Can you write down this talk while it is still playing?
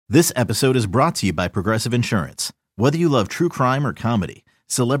This episode is brought to you by Progressive Insurance. Whether you love true crime or comedy,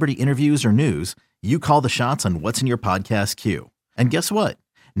 celebrity interviews or news, you call the shots on what's in your podcast queue. And guess what?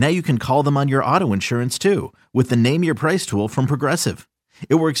 Now you can call them on your auto insurance too with the Name Your Price tool from Progressive.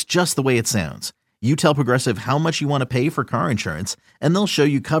 It works just the way it sounds. You tell Progressive how much you want to pay for car insurance, and they'll show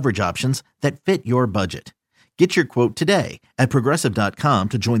you coverage options that fit your budget. Get your quote today at Progressive.com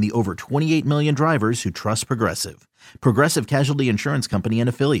to join the over 28 million drivers who trust Progressive. Progressive Casualty Insurance Company and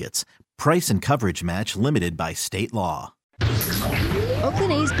Affiliates. Price and coverage match limited by state law.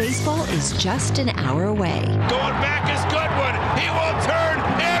 Oakland A's baseball is just an hour away. Going back is Goodwin. He will turn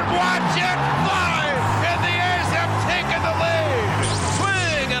and watch it fly. And the A's have taken the lead.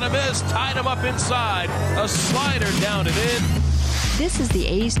 Swing and a miss. Tied him up inside. A slider down and in. This is the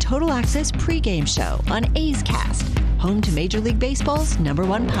A's Total Access pregame show on A's Cast, home to Major League Baseball's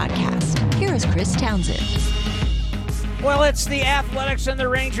 #1 podcast. Here is Chris Townsend. Well, it's the Athletics and the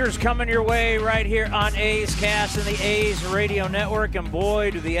Rangers coming your way right here on A's Cast and the A's Radio Network. And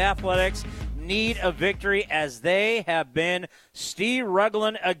boy, do the Athletics need a victory as they have been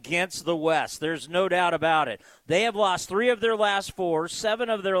struggling against the West. There's no doubt about it. They have lost 3 of their last 4, 7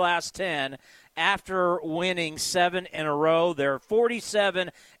 of their last 10. After winning 7 in a row. They're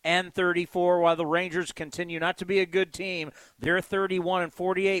 47-34, while the Rangers continue not to be a good team. They're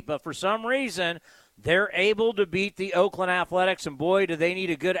 31-48, but for some reason, they're able to beat the Oakland Athletics, and boy, do they need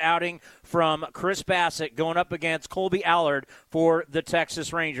a good outing from Chris Bassett going up against Colby Allard for the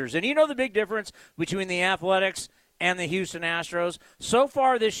Texas Rangers. And you know the big difference between the Athletics and the Houston Astros? So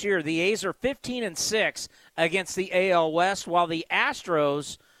far this year, the A's are 15-6 against the AL West, while the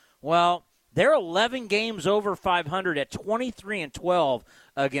Astros, well, they're 11 games over 500 at 23-12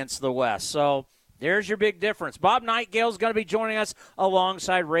 against the West. So there's your big difference. Bob Nightingale is going to be joining us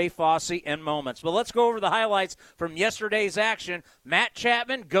alongside Ray Fosse in moments. But let's go over the highlights from yesterday's action. Matt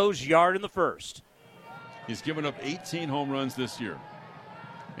Chapman goes yard in the first. He's given up 18 home runs this year.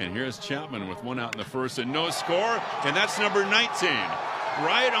 And here's Chapman with 1 out in the first and no score. And that's number 19.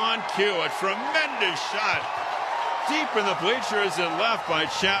 Right on cue. A tremendous shot. Deep in the bleachers and left by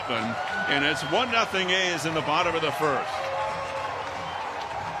Chapman, and it's 1-0 A's in the bottom of the first.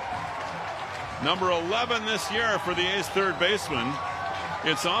 Number 11 this year for the A's third baseman.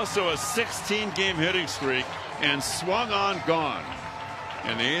 It's also a 16-game hitting streak and swung on gone.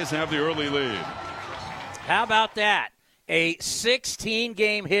 And the A's have the early lead. How about that? A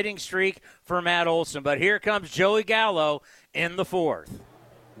 16-game hitting streak for Matt Olson. But here comes Joey Gallo in the fourth.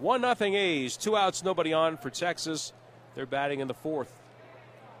 1-0 A's, 2 outs, nobody on for Texas. They're batting in the fourth.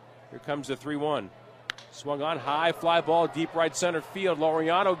 Here comes the 3-1. Swung on high, fly ball, deep right center field.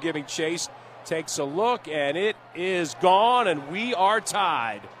 Laureano giving chase, takes a look, and it is gone, and we are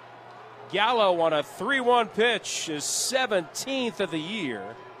tied. Gallo on a 3-1 pitch, his 17th of the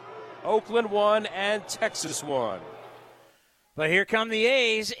year. Oakland won and Texas won. But here come the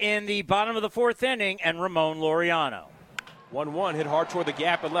A's in the bottom of the fourth inning, and Ramon Laureano. 1-1, hit hard toward the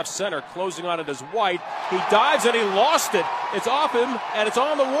gap in left center. Closing on it is White. He dives and he lost it. It's off him, and it's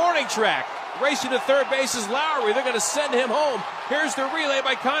on the warning track. Racing to third base is Lowry. They're going to send him home. Here's the relay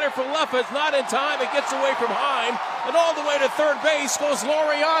by Connor Falefa. It's not in time. It gets away from Heim. And all the way to third base goes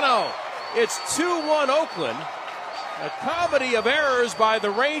Laureano. It's 2-1 Oakland. A comedy of errors by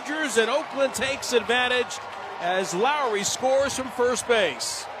the Rangers, and Oakland takes advantage as Lowry scores from first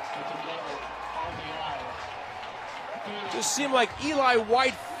base. Just seemed like Eli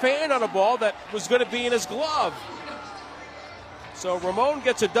White fanned on a ball that was going to be in his glove. So Ramon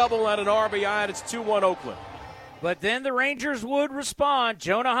gets a double and an RBI, and it's 2-1 Oakland. But then the Rangers would respond.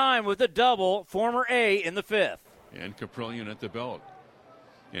 Jonah Heim with a double, former A in the fifth. And Caprillion at the belt.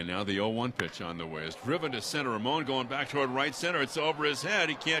 And now the 0-1 pitch on the way. It's driven to center. Ramon going back toward right center. It's over his head.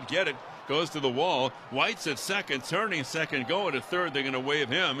 He can't get it. Goes to the wall. White's at second, turning second, going to third. They're going to wave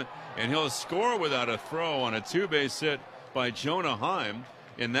him, and he'll score without a throw on a 2-base hit by Jonah Heim,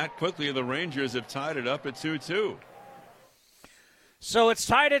 and that quickly the Rangers have tied it up at 2-2. So it's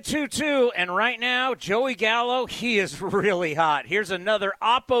tied at 2-2, and right now, Joey Gallo, he is really hot. Here's another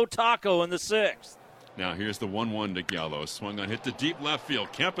Oppo Taco in the sixth. Now here's the 1-1 to Gallo. Swung on, hit to deep left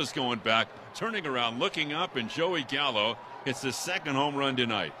field. Kemp going back, turning around, looking up, and Joey Gallo hits his second home run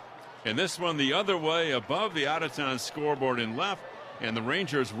tonight. And this one the other way, above the out-of-town scoreboard in left, and the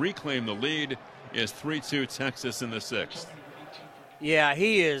Rangers reclaim the lead. Is 3-2 Texas in the sixth. Yeah,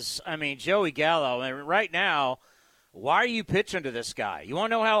 he is. I mean, Joey Gallo, and right now, why are you pitching to this guy? You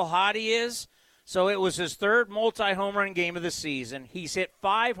want to know how hot he is? So it was his third multi-home run game of the season. He's hit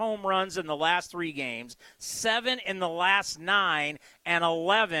 5 home runs in the last 3 games, 7 in the last 9, and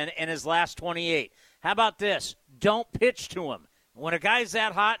 11 in his last 28. How about this? Don't pitch to him. When a guy's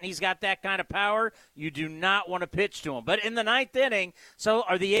that hot and he's got that kind of power, you do not want to pitch to him. But in the ninth inning, so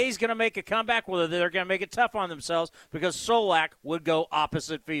are the A's going to make a comeback? Well, they're going to make it tough on themselves because Solak would go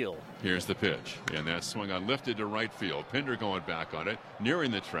opposite field. Here's the pitch, and that swung on lifted to right field. Pinder going back on it,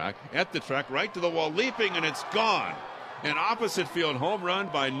 nearing the track, at the track, right to the wall, leaping, and it's gone. An opposite field home run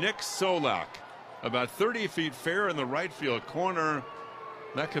by Nick Solak. About 30 feet fair in the right field corner.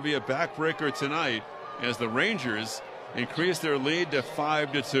 That could be a backbreaker tonight as the Rangers increase their lead to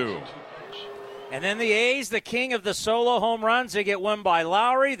 5-2. And then the A's, the king of the solo home runs, they get one by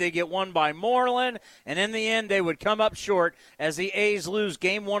Lowry, they get one by Moreland, and in the end they would come up short as the A's lose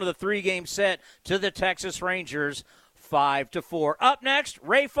game one of the three-game set to the Texas Rangers 5-4. Up next,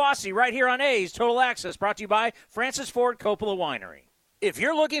 Ray Fosse right here on A's Total Access, brought to you by Francis Ford Coppola Winery. If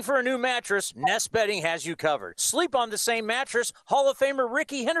you're looking for a new mattress, Nest Bedding has you covered. Sleep on the same mattress Hall of Famer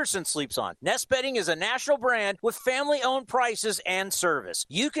Ricky Henderson sleeps on. Nest Bedding is a national brand with family-owned prices and service.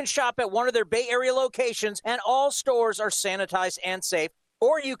 You can shop at one of their Bay Area locations, and all stores are sanitized and safe.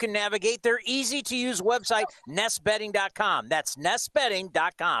 Or you can navigate their easy-to-use website, nestbedding.com. That's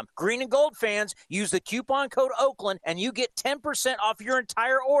nestbedding.com. Green and gold fans, use the coupon code Oakland, and you get 10% off your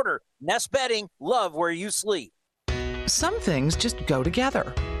entire order. Nest Bedding, love where you sleep. Some things just go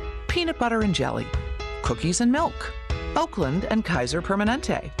together. Peanut butter and jelly, cookies and milk, Oakland and Kaiser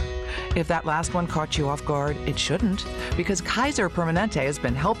Permanente. If that last one caught you off guard, it shouldn't, because Kaiser Permanente has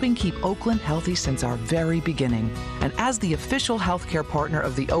been helping keep Oakland healthy since our very beginning. And as the official healthcare partner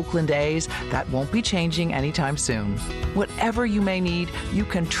of the Oakland A's, that won't be changing anytime soon. Whatever you may need, you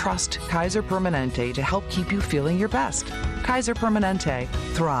can trust Kaiser Permanente to help keep you feeling your best. Kaiser Permanente.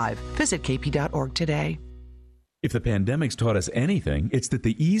 Thrive. Visit kp.org today. If the pandemic's taught us anything, it's that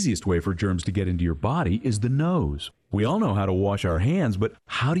the easiest way for germs to get into your body is the nose. We all know how to wash our hands, but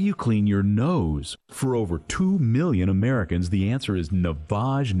how do you clean your nose? For over 2 million Americans, the answer is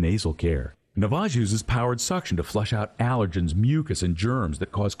Navage Nasal Care. Navage uses powered suction to flush out allergens, mucus, and germs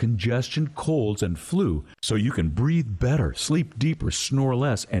that cause congestion, colds, and flu, so you can breathe better, sleep deeper, snore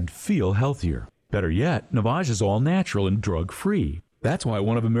less, and feel healthier. Better yet, Navage is all natural and drug-free. That's why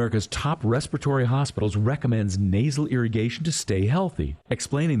one of America's top respiratory hospitals recommends nasal irrigation to stay healthy,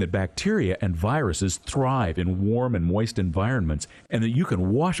 explaining that bacteria and viruses thrive in warm and moist environments and that you can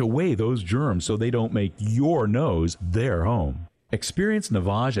wash away those germs so they don't make your nose their home. Experience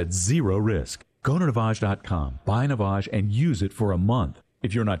Navage at zero risk. Go to Navage.com, buy Navage, and use it for a month.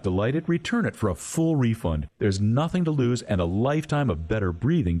 If you're not delighted, return it for a full refund. There's nothing to lose and a lifetime of better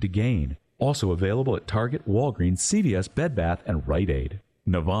breathing to gain. Also available at Target, Walgreens, CVS, Bed Bath, and Rite Aid.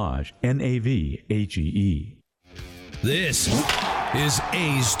 Navage, N-A-V-A-G-E. This is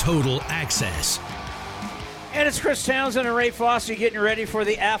A's Total Access. And it's Chris Townsend and Ray Fosse getting ready for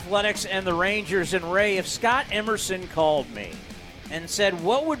the Athletics and the Rangers. And Ray, if Scott Emerson called me and said,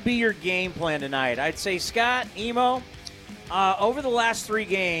 what would be your game plan tonight? I'd say, Scott, Emo, over the last 3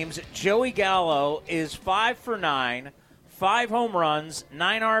 games, Joey Gallo is 5 for 9, 5 home runs,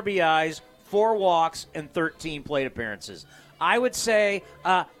 9 RBIs, 4 walks, and 13 plate appearances. I would say,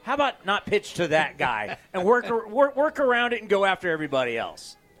 how about not pitch to that guy and work around it and go after everybody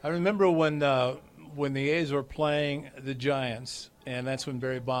else? I remember when the A's were playing the Giants, and that's when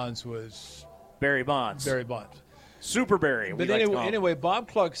Barry Bonds was Barry Bonds. Super Barry. But anyway, Bob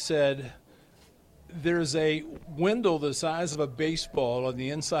Clark said there's a window the size of a baseball on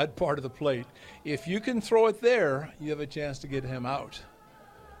the inside part of the plate. If you can throw it there, you have a chance to get him out.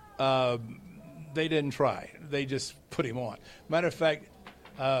 They didn't try. They just put him on. Matter of fact,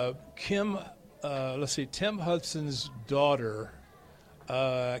 Tim Hudson's daughter,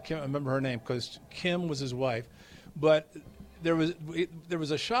 I can't remember her name because Kim was his wife, but there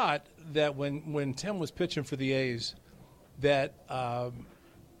was a shot that when Tim was pitching for the A's that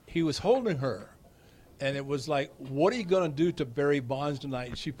he was holding her. And it was like, what are you going to do to Barry Bonds tonight?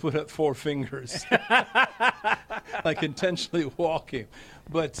 And she put up 4 fingers, like intentionally walking.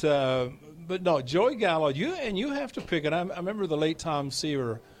 But no, Joey Gallo, you have to pick it. I remember the late Tom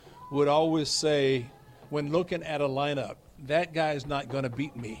Seaver would always say, when looking at a lineup, that guy's not going to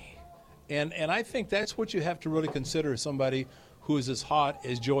beat me. And I think that's what you have to really consider as somebody who is as hot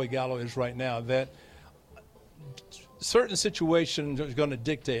as Joey Gallo is right now, that certain situations are going to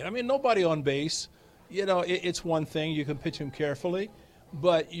dictate. I mean, nobody on base. You know, it's one thing. You can pitch him carefully,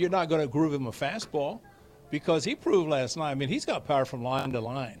 but you're not going to groove him a fastball because he proved last night. I mean, he's got power from line to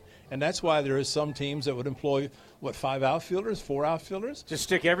line, and that's why there is some teams that would employ, 5 outfielders, 4 outfielders? Just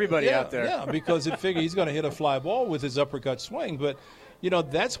stick everybody out there. Yeah, because it figure he's going to hit a fly ball with his uppercut swing. But,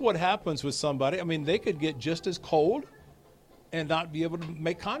 that's what happens with somebody. I mean, they could get just as cold and not be able to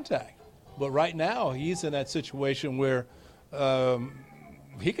make contact. But right now, he's in that situation where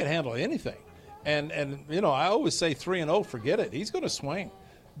he can handle anything. And I always say 3-0, forget it. He's going to swing,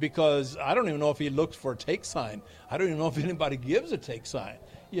 because I don't even know if he looks for a take sign. I don't even know if anybody gives a take sign.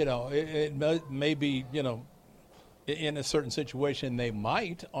 It may be, in a certain situation they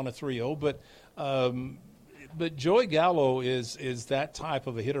might on a 3-0, but Joey Gallo is that type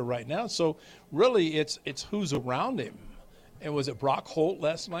of a hitter right now. So really it's who's around him. And was it Brock Holt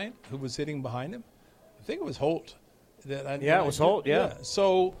last night who was hitting behind him? I think it was Holt. It was Holt, yeah.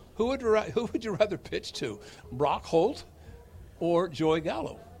 So who would you rather pitch to, Brock Holt or Joey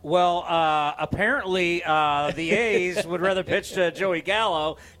Gallo? Well, apparently the A's would rather pitch to Joey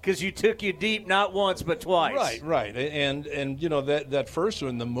Gallo because you took you deep not once but twice. Right. And that first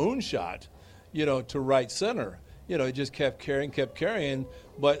one, the moonshot, to right center, it just kept carrying.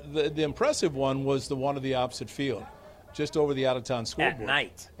 But the impressive one was the one to the opposite field, just over the out-of-town scoreboard.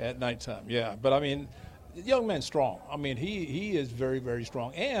 At nighttime, yeah. But, I mean, the young man's strong. I mean, he is very, very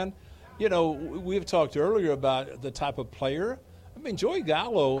strong. And, we've talked earlier about the type of player. I mean, Joey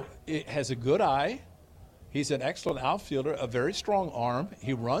Gallo has a good eye. He's an excellent outfielder, a very strong arm.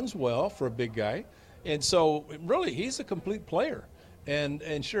 He runs well for a big guy. And so, really, he's a complete player.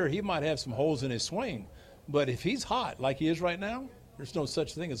 And sure, he might have some holes in his swing. But if he's hot like he is right now, there's no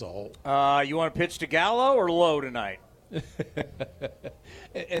such thing as a hole. You want to pitch to Gallo or Lowe tonight?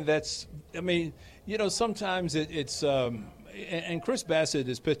 And that's, I mean, sometimes it's and Chris Bassett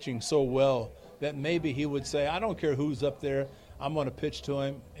is pitching so well that maybe he would say, I don't care who's up there, I'm going to pitch to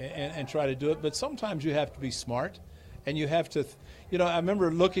him and try to do it. But sometimes you have to be smart, and you have to, I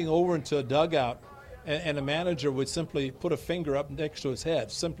remember looking over into a dugout, and a manager would simply put a finger up next to his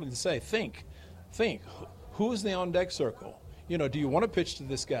head, simply to say, think, who's the on-deck circle? Do you want to pitch to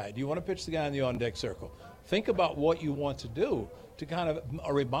this guy? Do you want to pitch the guy in the on-deck circle? Think about what you want to do, to kind of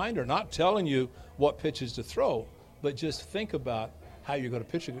a reminder, not telling you what pitches to throw, but just think about how you're going to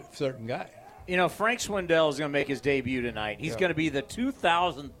pitch a certain guy. Frank Swindell is going to make his debut tonight. He's going to be the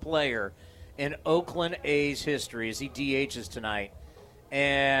 2,000th player in Oakland A's history as he DHs tonight.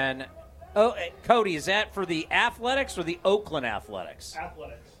 And, Cody, is that for the Athletics or the Oakland Athletics?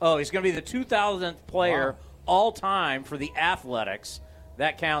 Athletics. Oh, he's going to be the 2,000th player all time for the Athletics.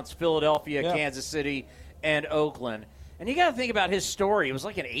 That counts Philadelphia, Kansas City, and Oakland. And you got to think about his story. It was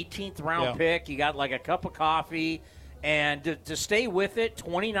like an 18th round pick. He got like a cup of coffee. And to stay with it,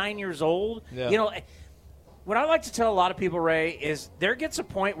 29 years old, what I like to tell a lot of people, Ray, is there gets a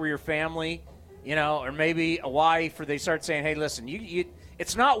point where your family, or maybe a wife, or they start saying, hey, listen,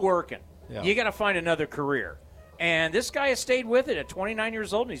 it's not working. Yeah. You got to find another career. And this guy has stayed with it at 29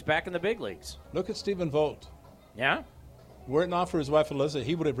 years old, and he's back in the big leagues. Look at Stephen Vogt. Yeah? Were it not for his wife, Alyssa,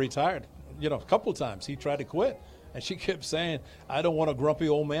 he would have retired, a couple of times. He tried to quit. And she kept saying, I don't want a grumpy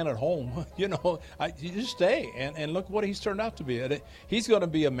old man at home. You just stay. And look what he's turned out to be. He's going to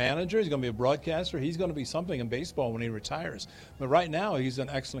be a manager. He's going to be a broadcaster. He's going to be something in baseball when he retires. But right now, he's an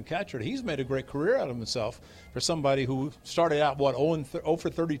excellent catcher. He's made a great career out of himself for somebody who started out, 0 for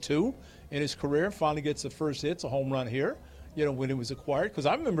 32 in his career, finally gets the first hits, a home run here, when he was acquired. Because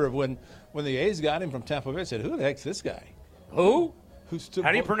I remember when the A's got him from Tampa Bay, I said, who the heck's this guy? Who?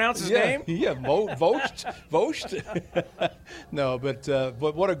 How do you pronounce his name? Yeah, Vogt. No,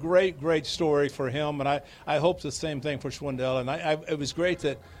 but what a great story for him, and I hope the same thing for Swindell. And it was great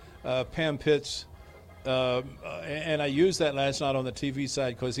that Pam Pitts, and I used that last night on the TV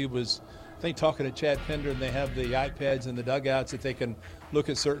side because he was, I think, talking to Chad Pender, and they have the iPads in the dugouts that they can look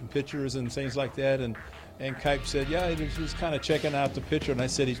at certain pitchers and things like that. And Kipe said, yeah, he was kind of checking out the pitcher, and I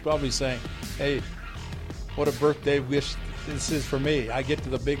said he's probably saying, hey, what a birthday wish this is for me. I get to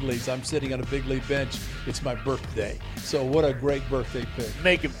the big leagues. I'm sitting on a big league bench. It's my birthday. So what a great birthday pick.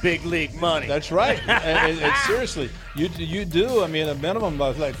 Making big league money. That's right. and seriously, you do. I mean, a minimum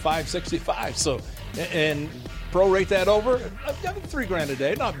of like $565. So, and prorate that over, $3,000 a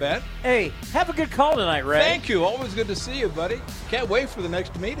day. Not bad. Hey, have a good call tonight, Ray. Thank you. Always good to see you, buddy. Can't wait for the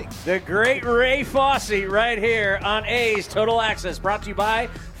next meeting. The great Ray Fosse right here on A's Total Access, brought to you by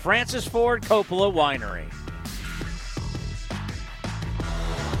Francis Ford Coppola Winery.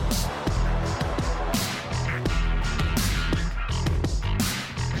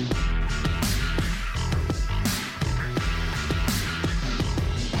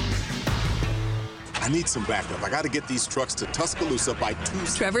 I need some backup. I got to get these trucks to Tuscaloosa by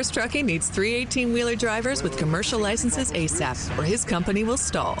Tuesday. Trevor's Trucking needs 3 18-wheeler drivers with commercial licenses ASAP, or his company will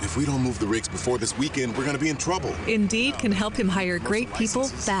stall. If we don't move the rigs before this weekend, we're going to be in trouble. Indeed can help him hire great people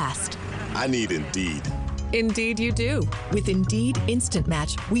fast. I need Indeed. Indeed, you do. With Indeed Instant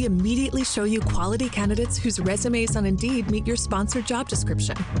Match, we immediately show you quality candidates whose resumes on Indeed meet your sponsored job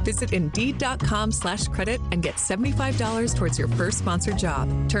description. Visit Indeed.com/credit and get $75 towards your first sponsored job.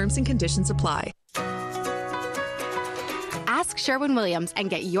 Terms and conditions apply. Ask Sherwin-Williams and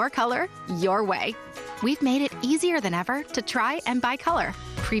get your color your way. We've made it easier than ever to try and buy color.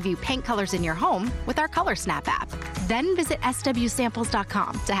 Preview paint colors in your home with our Color Snap app. Then visit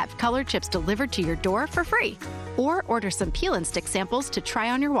swsamples.com to have color chips delivered to your door for free. Or order some peel and stick samples to try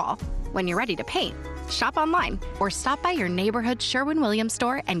on your wall. When you're ready to paint, shop online or stop by your neighborhood Sherwin-Williams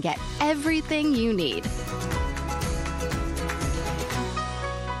store and get everything you need.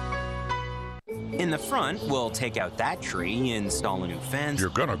 In the front, we'll take out that tree, install a new fence. You're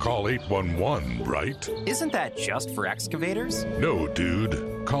gonna call 811, right? Isn't that just for excavators? No,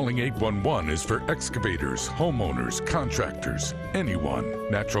 dude. Calling 811 is for excavators, homeowners, contractors, anyone.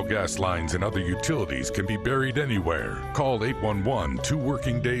 Natural gas lines and other utilities can be buried anywhere. Call 811 2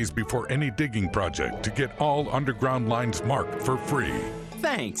 working days before any digging project to get all underground lines marked for free.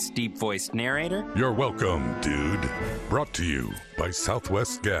 Thanks, deep-voiced narrator. You're welcome, dude. Brought to you by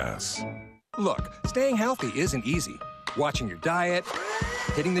Southwest Gas. Look, staying healthy isn't easy. Watching your diet,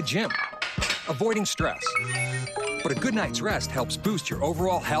 hitting the gym, avoiding stress. But a good night's rest helps boost your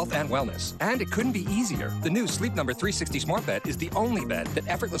overall health and wellness. And it couldn't be easier. The new Sleep Number 360 Smart Bed is the only bed that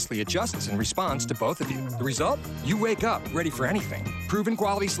effortlessly adjusts and responds to both of you. The result? You wake up ready for anything. Proven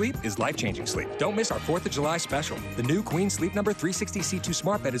quality sleep is life-changing sleep. Don't miss our 4th of July special. The new Queen Sleep Number 360 C2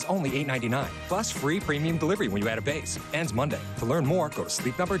 Smart Bed is only $8.99. Plus free premium delivery when you add a base. Ends Monday. To learn more, go to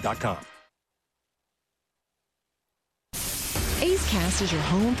sleepnumber.com. A's Cast is your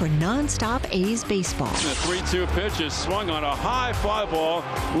home for nonstop A's baseball. The 3-2 pitch is swung on a high fly ball.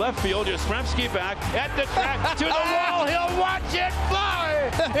 Left field, Yastrzemski back at the track to the wall. He'll watch it fly.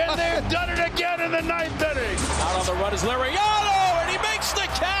 And they've done it again in the 9th inning. Out on the run is Laureano, and he makes the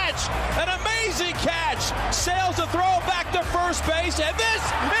catch. An amazing catch. Sails the throw back to first base, and this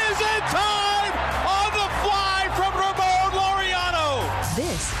is in time on the fly from Ramon Laureano.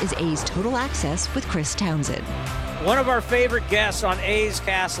 This is A's Total Access with Chris Townsend. One of our favorite guests on A's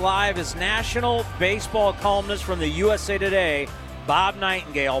Cast Live is national baseball columnist from the USA Today, Bob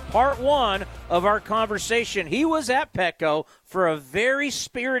Nightingale. Part 1 of our conversation. He was at Petco for a very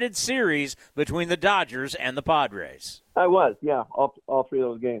spirited series between the Dodgers and the Padres. I was, yeah, all 3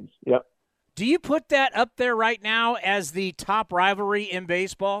 of those games. Yep. Do you put that up there right now as the top rivalry in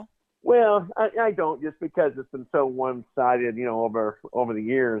baseball? Well, I don't, just because it's been so one-sided, over the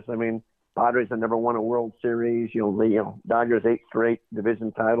years. I mean, Padres have never won a World Series. Dodgers 8 straight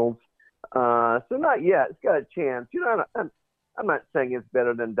division titles. So not yet. It's got a chance. I'm not saying it's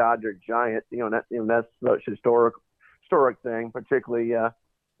better than Dodger Giant. That's such a historic thing, particularly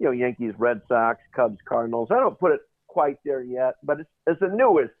Yankees, Red Sox, Cubs, Cardinals. I don't put it quite there yet, but it's the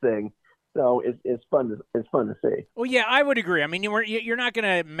newest thing. So it's fun to see. Well, yeah, I would agree. I mean, you're not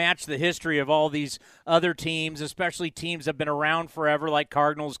going to match the history of all these other teams, especially teams that have been around forever, like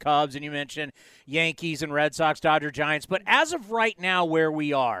Cardinals, Cubs, and you mentioned Yankees and Red Sox, Dodger, Giants. But as of right now, where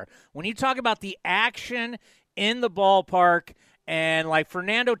we are, when you talk about the action in the ballpark, and like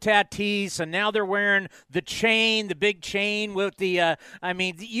Fernando Tatis, and now they're wearing the chain, the big chain with the,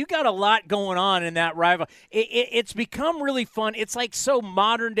 you got a lot going on in that rival. It's become really fun. It's like so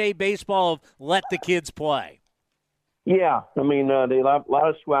modern-day baseball of let the kids play. Yeah, I mean, they have a lot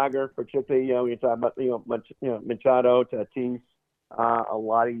of swagger, particularly, when you talk about, Machado, Tatis, a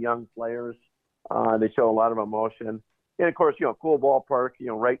lot of young players. They show a lot of emotion. And, of course, cool ballpark,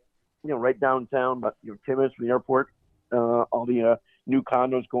 right downtown, but, 10 minutes from the airport. All the new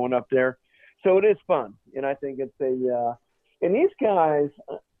condos going up there. So it is fun. And I think it's and these guys,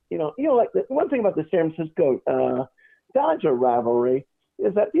 like the one thing about the San Francisco Dodger rivalry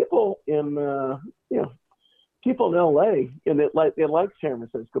is that people in LA, and they like San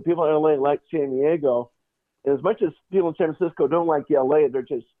Francisco. People in LA like San Diego. And as much as people in San Francisco don't like LA, they're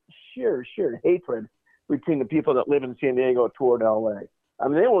just sheer hatred between the people that live in San Diego toward LA. I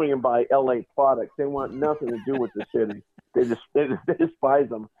mean, they won't even buy LA products. They want nothing to do with the city. They despise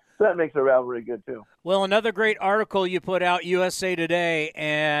them. So that makes the rivalry good, too. Well, another great article you put out, USA Today,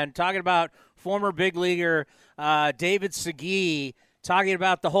 and talking about former big leaguer David Segui, talking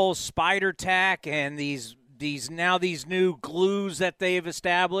about the whole spider tack and these new glues that they've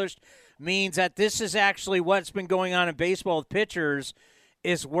established, means that this is actually what's been going on in baseball with pitchers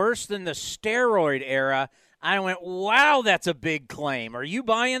is worse than the steroid era. I went, wow, that's a big claim. Are you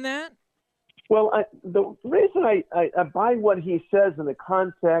buying that? Well, the reason I buy what he says in the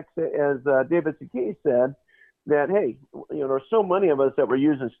context, as David Segui said, that, hey, there's so many of us that were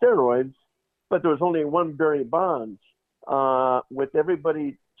using steroids, but there was only one Barry Bonds. With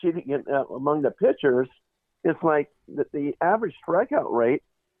everybody cheating among the pitchers, it's like the average strikeout rate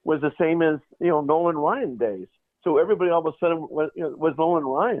was the same as Nolan Ryan days. So everybody all of a sudden was Nolan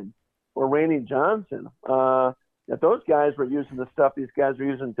Ryan or Randy Johnson. If those guys were using the stuff these guys are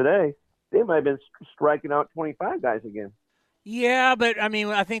using today, they might have been striking out 25 guys again. Yeah, but, I mean,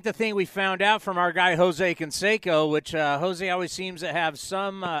 I think the thing we found out from our guy Jose Canseco, which Jose always seems to have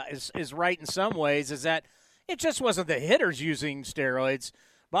some is right in some ways, is that it just wasn't the hitters using steroids.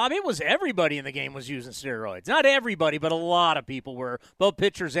 Bob, it was everybody in the game was using steroids. Not everybody, but a lot of people were, both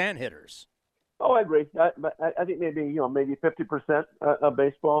pitchers and hitters. Oh, I agree. I think maybe 50% of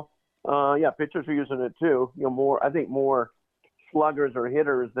baseball. Pitchers are using it too. I think more sluggers or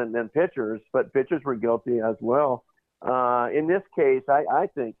hitters than pitchers, but pitchers were guilty as well. In this case, I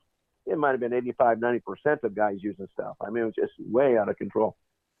think it might have been 85-90% of guys using stuff. I mean, it was just way out of control.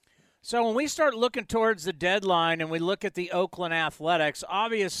 So when we start looking towards the deadline and we look at the Oakland Athletics,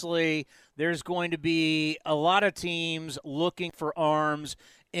 obviously there's going to be a lot of teams looking for arms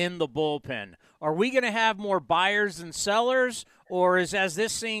in the bullpen. Are we going to have more buyers than sellers, or as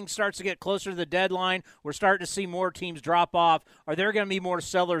this thing starts to get closer to the deadline, we're starting to see more teams drop off? Are there going to be more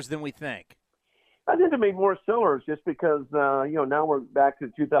sellers than we think? I think there may be more sellers just because, now we're back to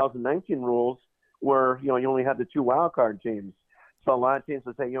the 2019 rules where, you only have the 2 wild card teams. So a lot of teams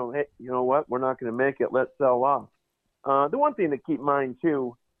will say, hey, you know what, we're not going to make it, let's sell off. The one thing to keep in mind,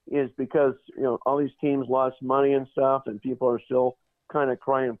 too, is because, all these teams lost money and stuff and people are still kind of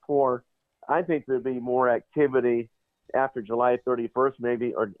crying poor, I think there'll be more activity after July 31st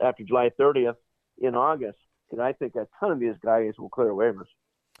maybe, or after July 30th in August, because I think a ton of these guys will clear waivers.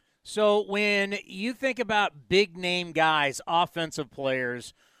 So when you think about big-name guys, offensive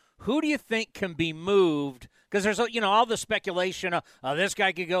players, who do you think can be moved? Because there's, all the speculation of this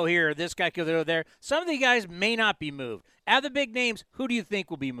guy could go here, this guy could go there. Some of the guys may not be moved. Out of the big names, who do you think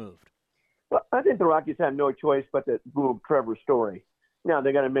will be moved? Well, I think the Rockies have no choice but to move Trevor Story. Now,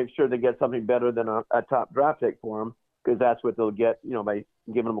 they got to make sure they get something better than a top draft pick for him, because that's what they'll get, by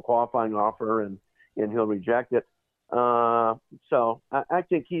giving him a qualifying offer and he'll reject it. So I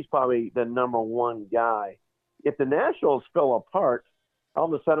think he's probably the number one guy. If the Nationals fell apart, all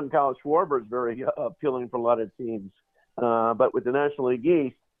of a sudden Kyle Schwarber is very appealing for a lot of teams. But with the National League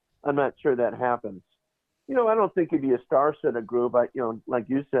East, I'm not sure that happens. I don't think it'd be a star-studded group. Like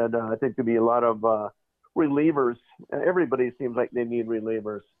you said, I think there'd be a lot of relievers. Everybody seems like they need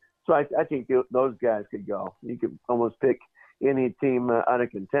relievers. So I think those guys could go. You could almost pick any team out of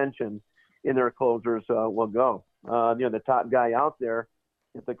contention in their closers will go. The top guy out there,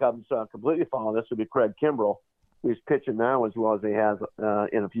 if the Cubs completely follow this, would be Craig Kimbrell, who's pitching now as well as he has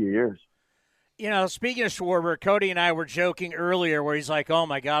in a few years. Speaking of Schwarber, Cody and I were joking earlier where he's like, oh,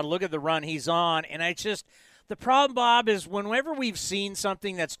 my God, look at the run he's on. And the problem, Bob, is whenever we've seen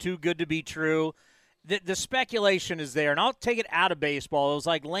something that's too good to be true, the speculation is there. And I'll take it out of baseball. It was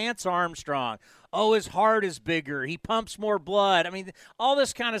like Lance Armstrong. Oh, his heart is bigger. He pumps more blood. I mean, all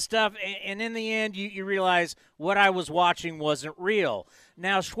this kind of stuff. And in the end, you realize what I was watching wasn't real.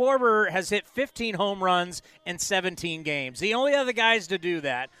 Now, Schwarber has hit 15 home runs in 17 games. The only other guys to do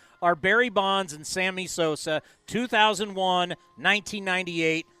that are Barry Bonds and Sammy Sosa, 2001,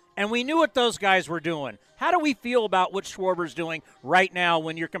 1998. And we knew what those guys were doing. How do we feel about what Schwarber's doing right now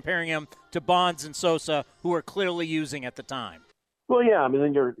when you're comparing him to Bonds and Sosa, who are clearly using at the time? Well, yeah, I mean,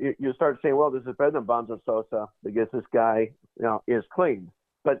 then you start saying, well, this is better than Bonds and Sosa because this guy, is clean.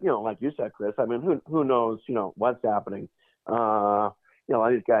 But, like you said, Chris, I mean, who knows, what's happening. A lot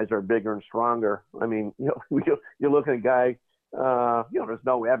of these guys are bigger and stronger. I mean, you're looking at a guy, there's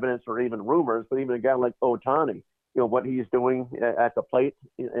no evidence or even rumors, but even a guy like Ohtani, what he's doing at the plate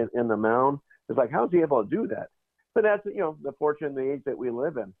in the mound. It's like, how's he able to do that? But that's, the fortune of the age that we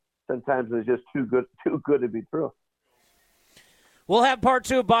live in. Sometimes it's just too good to be true. We'll have part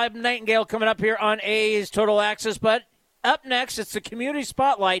 2 of Bob Nightingale coming up here on A's Total Access. But up next, it's the Community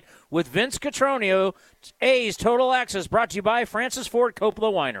Spotlight with Vince Cotroneo. A's Total Access brought to you by Francis Ford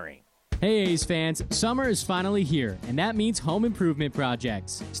Coppola Winery. Hey A's fans, summer is finally here, and that means home improvement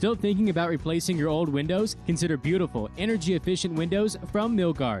projects. Still thinking about replacing your old windows? Consider beautiful, energy-efficient windows from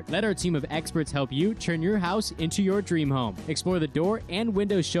Milgard. Let our team of experts help you turn your house into your dream home. Explore the door and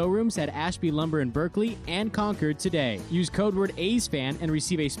window showrooms at Ashby Lumber in Berkeley and Concord today. Use code word A'sFan and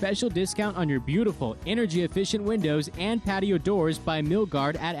receive a special discount on your beautiful, energy-efficient windows and patio doors by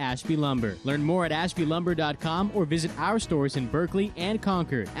Milgard at Ashby Lumber. Learn more at ashbylumber.com or visit our stores in Berkeley and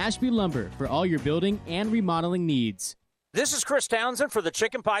Concord. Ashby Lumber, for all your building and remodeling needs. This is Chris Townsend for the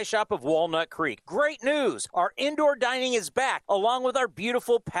Chicken Pie Shop of Walnut Creek. Great news! Our indoor dining is back, along with our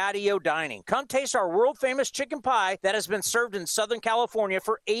beautiful patio dining. Come taste our world-famous chicken pie that has been served in Southern California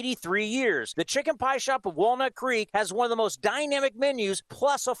for 83 years. The Chicken Pie Shop of Walnut Creek has one of the most dynamic menus,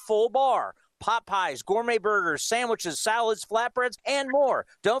 plus a full bar. Pot pies, gourmet burgers, sandwiches, salads, flatbreads, and more.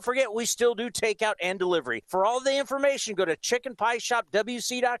 Don't forget, we still do takeout and delivery. For all the information, go to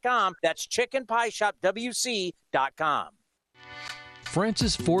chickenpieshopwc.com. That's chickenpieshopwc.com.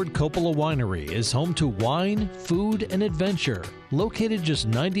 Francis Ford Coppola Winery is home to wine, food, and adventure. Located just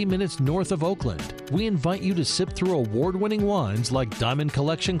 90 minutes north of Oakland, we invite you to sip through award-winning wines like Diamond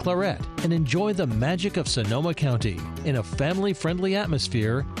Collection Claret and enjoy the magic of Sonoma County in a family-friendly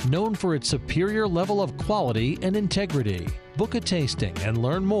atmosphere known for its superior level of quality and integrity. Book a tasting and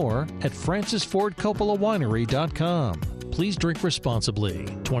learn more at francisfordcoppolawinery.com. Please drink responsibly.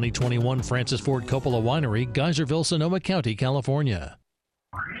 2021 Francis Ford Coppola Winery, Geyserville, Sonoma County, California.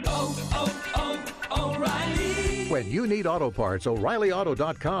 O'Reilly. When you need auto parts,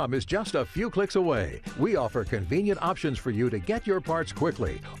 O'ReillyAuto.com is just a few clicks away. We offer convenient options for you to get your parts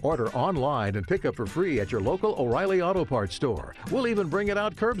quickly. Order online and pick up for free at your local O'Reilly Auto Parts store. We'll even bring it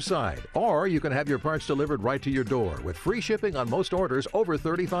out curbside. Or you can have your parts delivered right to your door with free shipping on most orders over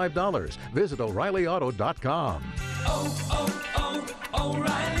 $35. Visit O'ReillyAuto.com.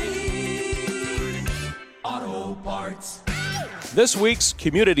 O'Reilly Auto Parts. This week's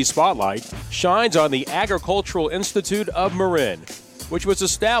Community Spotlight shines on the Agricultural Institute of Marin, which was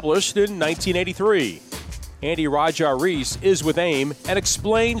established in 1983. Andy Raja-Reese is with AIM and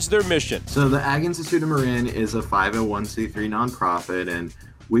explains their mission. So the Ag Institute of Marin is a 501c3 nonprofit, and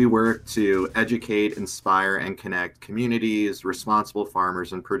we work to educate, inspire, and connect communities, responsible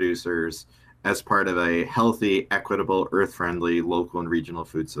farmers, and producers as part of a healthy, equitable, earth-friendly local and regional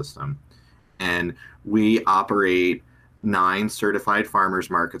food system. And we operate 9 certified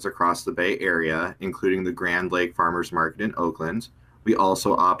farmers markets across the Bay Area, including the Grand Lake Farmers Market in Oakland. We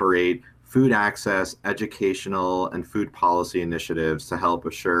also operate food access, educational, and food policy initiatives to help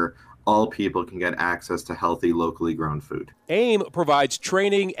assure all people can get access to healthy, locally grown food. AIM provides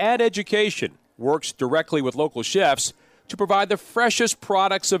training and education, works directly with local chefs to provide the freshest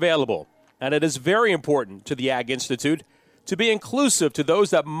products available. And it is very important to the Ag Institute to be inclusive to those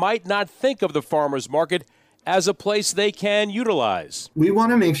that might not think of the farmers market as a place they can utilize. We want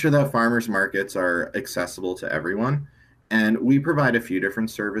to make sure that farmers markets are accessible to everyone, and we provide a few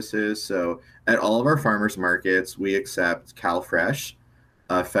different services. So at all of our farmers markets, we accept CalFresh,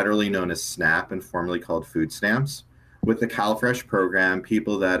 federally known as SNAP and formerly called food stamps. With the CalFresh program,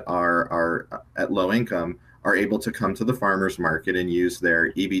 people that are at low income are able to come to the farmers market and use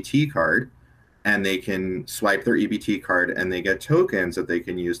their EBT card, and they can swipe their EBT card and they get tokens that they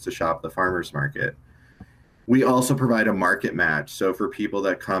can use to shop the farmers market. We also provide a market match. So for people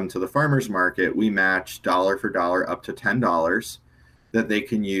that come to the farmers market, we match dollar for dollar up to $10 that they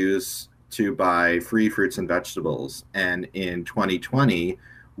can use to buy free fruits and vegetables. And in 2020,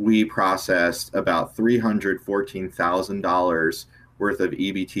 we processed about $314,000 worth of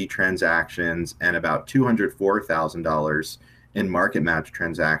EBT transactions and about $204,000 in market match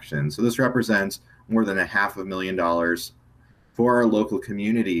transactions. So this represents more than $500,000 for our local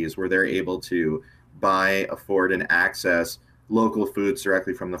communities where they're able to buy, afford, and access local foods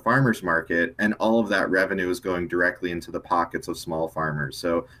directly from the farmers market, and all of that revenue is going directly into the pockets of small farmers.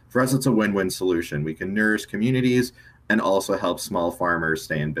 So for us, it's a win-win solution. We can nourish communities and also help small farmers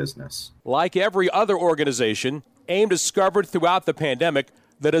stay in business. Like every other organization, AIM discovered throughout the pandemic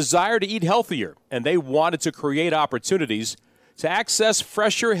the desire to eat healthier, and they wanted to create opportunities to access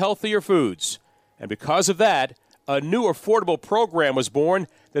fresher, healthier foods. And because of that, a new affordable program was born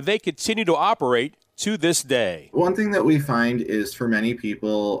that they continue to operate to this day. One thing that we find is for many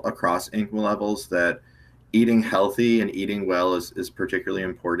people across income levels that eating healthy and eating well is particularly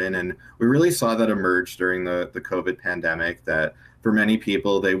important. And we really saw that emerge during the COVID pandemic, that for many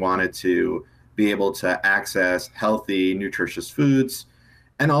people, they wanted to be able to access healthy, nutritious foods.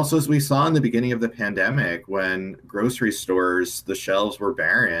 And also, as we saw in the beginning of the pandemic, when grocery stores, the shelves were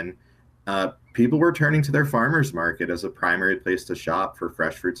barren, people were turning to their farmers market as a primary place to shop for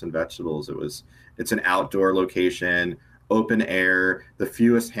fresh fruits and vegetables. It's an outdoor location, open air. The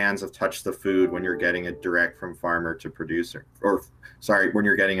fewest hands have touched the food when you're getting it direct from farmer to producer, when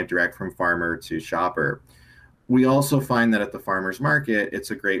you're getting it direct from farmer to shopper. We also find that at the farmers market,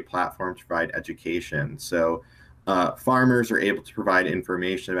 it's a great platform to provide education. So farmers are able to provide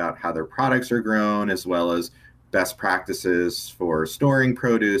information about how their products are grown, as well as best practices for storing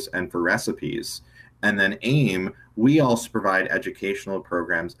produce and for recipes. And then AIM, we also provide educational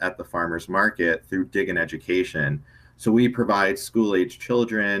programs at the farmers market through Dig in Education. So we provide school-age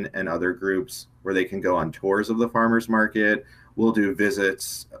children and other groups where they can go on tours of the farmers market. We'll do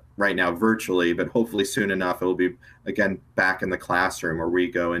visits right now virtually, but hopefully soon enough, it will be, again, back in the classroom where we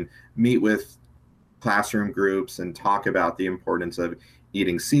go and meet with classroom groups and talk about the importance of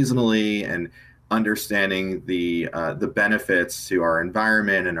eating seasonally and understanding the benefits to our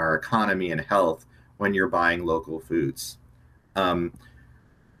environment and our economy and health when you're buying local foods.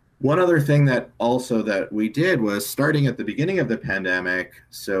 One other thing that we did was, starting at the beginning of the pandemic,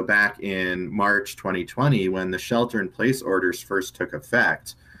 so back in March 2020, when the shelter-in-place orders first took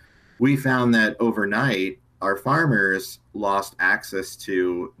effect, we found that overnight, our farmers lost access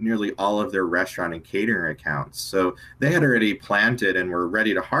to nearly all of their restaurant and catering accounts. So they had already planted and were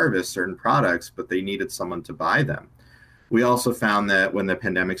ready to harvest certain products, but they needed someone to buy them. We also found that when the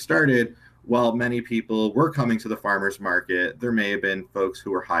pandemic started, while many people were coming to the farmers market, there may have been folks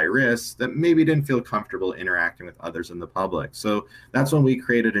who were high risk that maybe didn't feel comfortable interacting with others in the public. So that's when we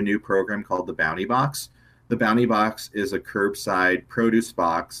created a new program called the Bounty Box. The Bounty Box is a curbside produce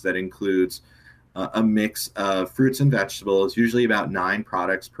box that includes a mix of fruits and vegetables, usually about 9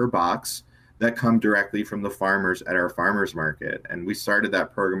 products per box, that come directly from the farmers at our farmers market. And we started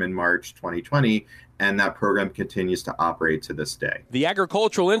that program in March 2020, and that program continues to operate to this day. The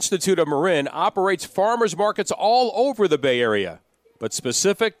Agricultural Institute of Marin operates farmers markets all over the Bay Area, but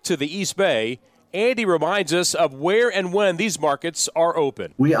specific to the East Bay, Andy reminds us of where and when these markets are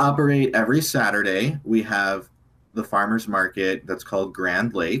open. We operate every Saturday. We have the farmers market that's called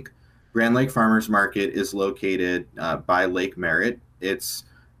Grand Lake. Grand Lake Farmers Market is located by Lake Merritt. It's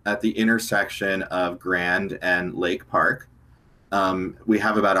at the intersection of Grand and Lake Park. We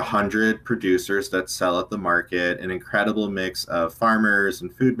have about 100 producers that sell at the market, an incredible mix of farmers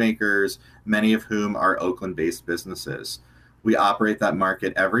and food makers, many of whom are Oakland-based businesses. We operate that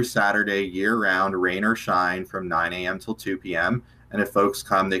market every Saturday, year-round, rain or shine, from 9 a.m. till 2 p.m. And if folks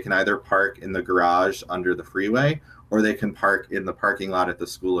come, they can either park in the garage under the freeway, or they can park in the parking lot at the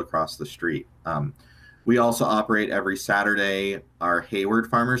school across the street. We also operate every Saturday our Hayward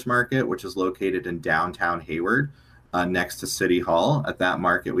Farmers Market, which is located in downtown Hayward, next to City Hall. At that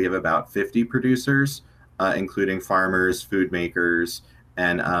market, we have about 50 producers, including farmers, food makers,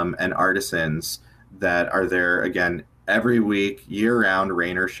 and artisans that are there, again, every week, year-round,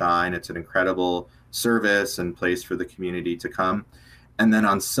 rain or shine. It's an incredible service and place for the community to come. And then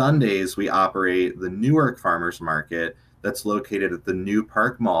on Sundays, we operate the Newark Farmers Market that's located at the New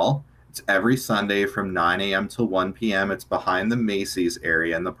Park Mall. It's every Sunday from 9 a.m. till 1 p.m. It's behind the Macy's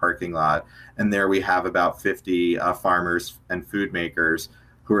area in the parking lot. And there we have about 50 farmers and food makers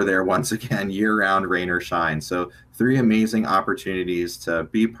who are there once again, year-round, rain or shine. So 3 amazing opportunities to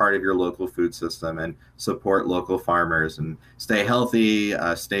be part of your local food system and support local farmers and stay healthy,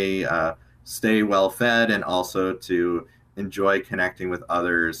 stay well-fed, and also to enjoy connecting with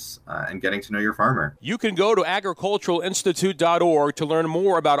others and getting to know your farmer. You can go to agriculturalinstitute.org to learn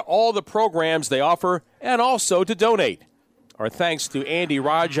more about all the programs they offer and also to donate. Our thanks to Andy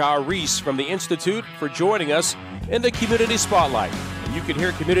Raja Reese from the Institute for joining us in the Community Spotlight. And you can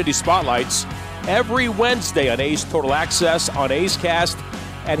hear Community Spotlights every Wednesday on A's Total Access on A's Cast,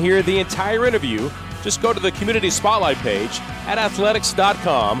 and hear the entire interview. Just go to the Community Spotlight page at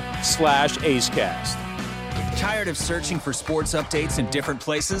athletics.com/A's Cast. Tired of searching for sports updates in different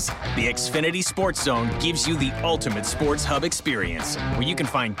places? The Xfinity Sports Zone gives you the ultimate sports hub experience, where you can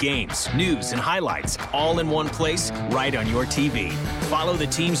find games, news, and highlights all in one place right on your TV. Follow the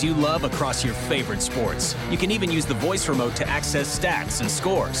teams you love across your favorite sports. You can even use the voice remote to access stats and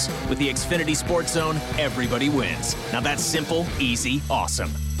scores. With the Xfinity Sports Zone, everybody wins. Now that's simple, easy,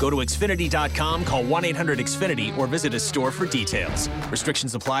 awesome. Go to Xfinity.com, call 1-800-XFINITY, or visit a store for details.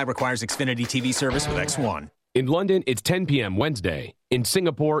 Restrictions apply. Requires Xfinity TV service with X1. In London, it's 10 p.m. Wednesday. In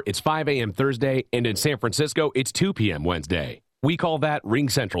Singapore, it's 5 a.m. Thursday. And in San Francisco, it's 2 p.m. Wednesday. We call that Ring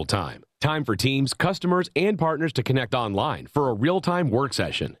Central Time. Time for teams, customers, and partners to connect online for a real-time work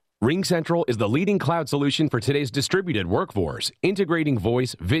session. Ring Central is the leading cloud solution for today's distributed workforce, integrating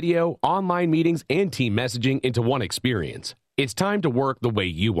voice, video, online meetings, and team messaging into one experience. It's time to work the way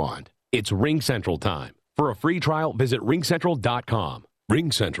you want. It's Ring Central Time. For a free trial, visit ringcentral.com.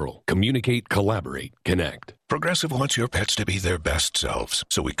 Ring Central. Communicate, collaborate, connect. Progressive wants your pets to be their best selves,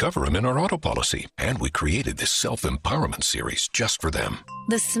 so we cover them in our auto policy. And we created this self-empowerment series just for them.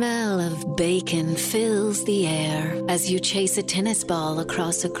 The smell of bacon fills the air as you chase a tennis ball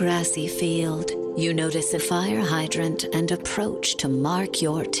across a grassy field. You notice a fire hydrant and approach to mark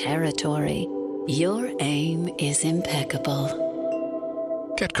your territory. Your aim is impeccable.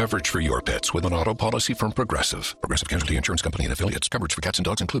 Get coverage for your pets with an auto policy from Progressive. Progressive Casualty Insurance Company and affiliates. Coverage for cats and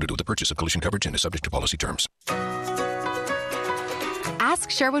dogs included with the purchase of collision coverage and is subject to policy terms. Ask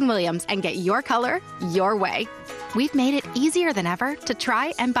Sherwin-Williams and get your color your way. We've made it easier than ever to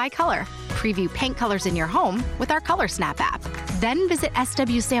try and buy color. Preview paint colors in your home with our Color Snap app. Then visit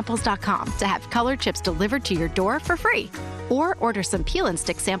swsamples.com to have color chips delivered to your door for free. Or order some peel and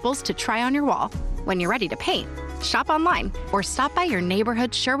stick samples to try on your wall. When you're ready to paint, shop online or stop by your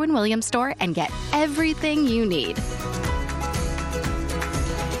neighborhood Sherwin-Williams store and get everything you need.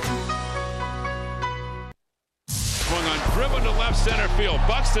 Swung on, driven to left center field.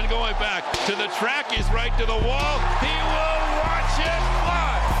 Buxton going back to the track. He's right to the wall. He will watch it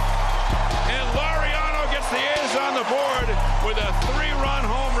fly. And Laureano gets the A's on the board with a 3-run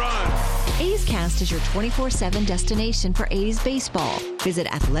home run. A's Cast is your 24/7 destination for A's baseball.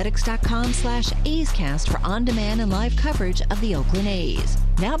 Visit athletics.com/A's Cast for on-demand and live coverage of the Oakland A's.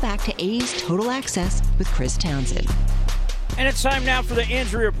 Now back to A's Total Access with Chris Townsend. And it's time now for the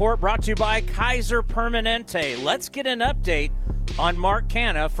injury report brought to you by Kaiser Permanente. Let's get an update on Mark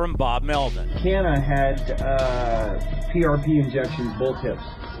Canha from Bob Melvin. Canha had PRP injections, both hips.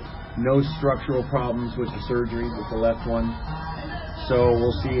 No structural problems with the surgery, with the left one. So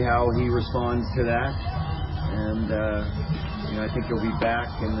we'll see how he responds to that. And, I think he'll be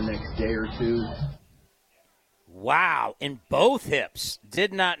back in the next day or two. Wow, in both hips.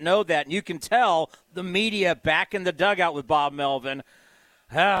 Did not know that. And you can tell the media back in the dugout with Bob Melvin.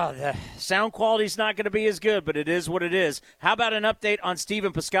 The sound quality's not going to be as good, but it is what it is. How about an update on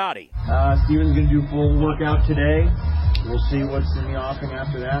Stephen Piscotty? Stephen's going to do full workout today. We'll see what's in the offing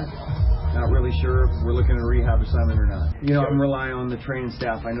after that. Not really sure if we're looking at a rehab assignment or not. I'm relying on the training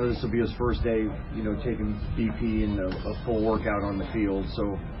staff. I know this will be his first day, taking BP and a full workout on the field.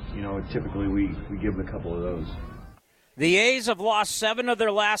 So, typically we give him a couple of those. The A's have lost 7 of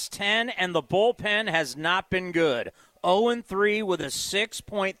their last 10, and the bullpen has not been good. 0-3 with a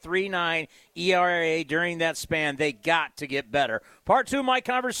 6.39 ERA during that span. They got to get better. Part 2 of my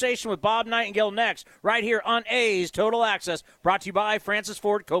conversation with Bob Nightingale next, right here on A's Total Access, brought to you by Francis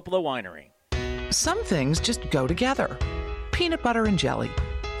Ford Coppola Winery. Some things just go together. Peanut butter and jelly,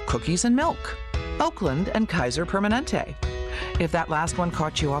 cookies and milk, Oakland and Kaiser Permanente. If that last one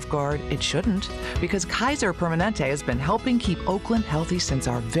caught you off guard, it shouldn't, because Kaiser Permanente has been helping keep Oakland healthy since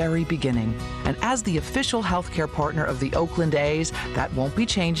our very beginning. And as the official healthcare partner of the Oakland A's, that won't be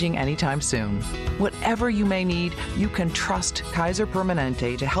changing anytime soon. Whatever you may need, you can trust Kaiser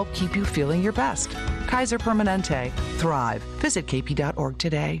Permanente to help keep you feeling your best. Kaiser Permanente. Thrive. Visit kp.org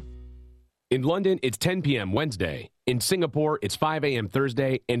today. In London, it's 10 p.m. Wednesday. In Singapore, it's 5 a.m.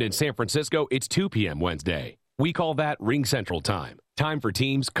 Thursday. And in San Francisco, it's 2 p.m. Wednesday. We call that Ring Central Time. Time for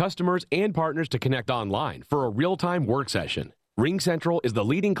teams, customers, and partners to connect online for a real-time work session. Ring Central is the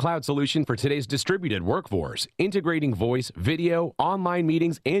leading cloud solution for today's distributed workforce, integrating voice, video, online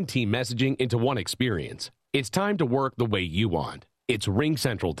meetings, and team messaging into one experience. It's time to work the way you want. It's Ring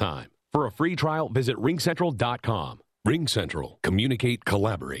Central Time. For a free trial, visit ringcentral.com. Ring Central. Communicate,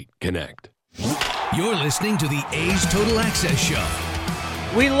 collaborate, connect. You're listening to the A's Total Access Show.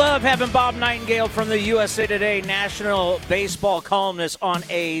 We love having Bob Nightingale from the USA Today national baseball columnist on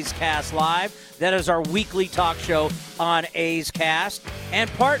A's Cast Live. That is our weekly talk show on A's Cast. And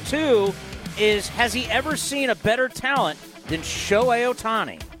part 2 is, has he ever seen a better talent than Shohei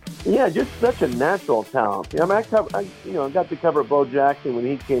Ohtani? Yeah, just such a natural talent. I got to cover Bo Jackson when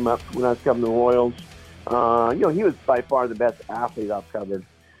he came up when I was covering the Royals. He was by far the best athlete I've covered,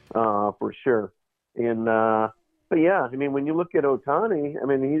 for sure. And but yeah, when you look at Ohtani,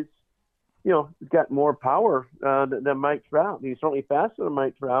 he's got more power than Mike Trout. He's certainly faster than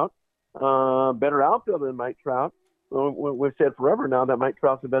Mike Trout, better outfielder than Mike Trout. We've said forever now that Mike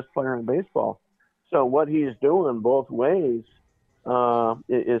Trout's the best player in baseball. So what he's doing both ways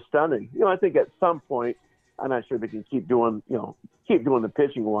is stunning. I think at some point, I'm not sure they can keep doing the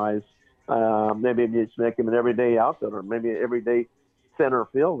pitching wise. Maybe just make him an everyday outfielder, maybe an everyday center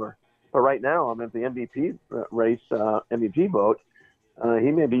fielder. But right now, if the MVP race, MVP vote, he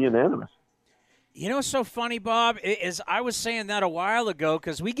may be unanimous. What's so funny, Bob, is I was saying that a while ago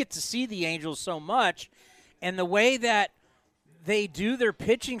because we get to see the Angels so much, and the way that they do their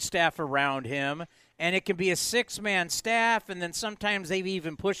pitching staff around him, and it can be a 6-man staff, and then sometimes they've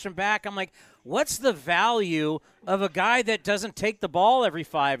even pushed him back. I'm like, what's the value of a guy that doesn't take the ball every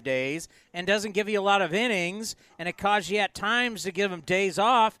 5 days and doesn't give you a lot of innings, and it causes you at times to give him days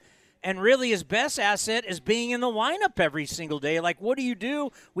off? And really his best asset is being in the lineup every single day. Like, what do you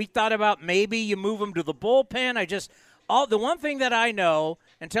do? We thought about maybe you move him to the bullpen. The one thing that I know,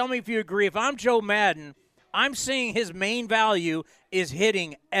 and tell me if you agree, if I'm Joe Madden, I'm seeing his main value is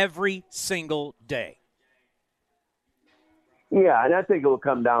hitting every single day. Yeah, and I think it will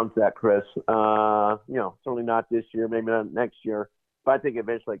come down to that, Chris. Certainly not this year, maybe not next year. but I think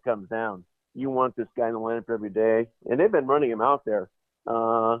eventually it comes down. You want this guy in the lineup every day, and they've been running him out there.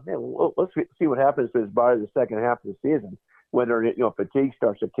 Let's see what happens to his body the second half of the season, whether fatigue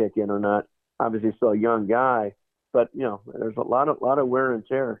starts to kick in or not. Obviously, still a young guy, but there's a lot of wear and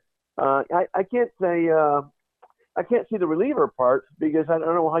tear. I can't say I can't see the reliever part because I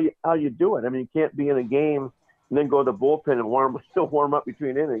don't know how you do it. I mean, you can't be in a game and then go to the bullpen and warm up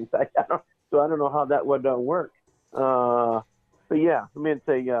between innings. I don't know how that would work. But yeah, I mean,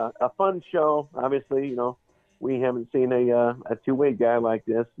 it's a fun show. Obviously, we haven't seen a two-way guy like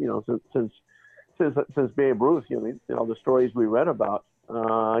this, since Babe Ruth. The stories we read about.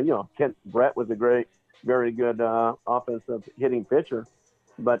 Kent Brett was a very good offensive hitting pitcher,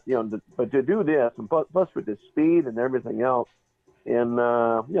 but to do this, and plus with the speed and everything else, and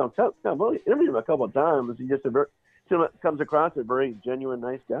interviewed him a couple of times. He just comes across a very genuine,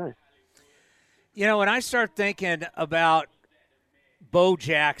 nice guy. When I start thinking about Bo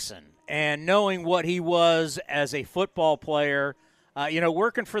Jackson and knowing what he was as a football player,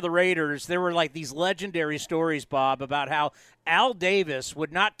 working for the Raiders, there were like these legendary stories, Bob, about how Al Davis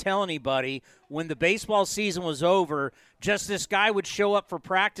would not tell anybody when the baseball season was over. Just this guy would show up for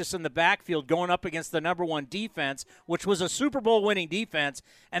practice in the backfield going up against the number one defense, which was a Super Bowl winning defense,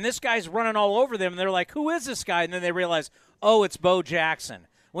 and this guy's running all over them, and they're like, who is this guy? And then they realize, oh, it's Bo Jackson.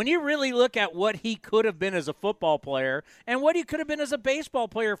 When you really look at what he could have been as a football player and what he could have been as a baseball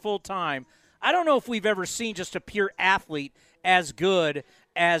player full time, I don't know if we've ever seen just a pure athlete as good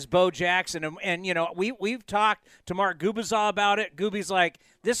as Bo Jackson. And we've talked to Mark Gubicza about it. Gooby's like,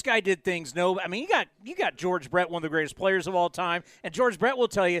 this guy did things. You got George Brett, one of the greatest players of all time, and George Brett will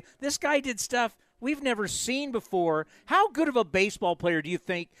tell you this guy did stuff we've never seen before. How good of a baseball player do you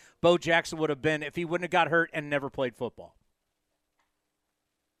think Bo Jackson would have been if he wouldn't have got hurt and never played football?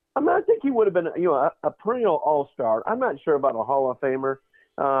 I think he would have been, a perennial all-star. I'm not sure about a Hall of Famer.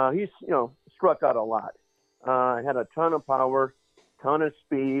 He's, struck out a lot. Had a ton of power, ton of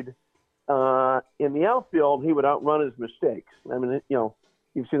speed. In the outfield, he would outrun his mistakes. I mean, you've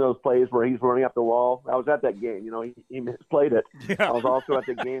seen those plays where he's running up the wall. I was at that game. He misplayed it. Yeah. I was also at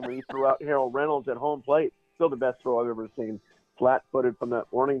the game when he threw out Harold Reynolds at home plate. Still the best throw I've ever seen, flat-footed from that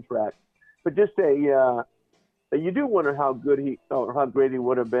warning track. But just you do wonder how great he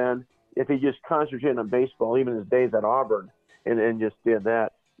would have been if he just concentrated on baseball, even his days at Auburn, and just did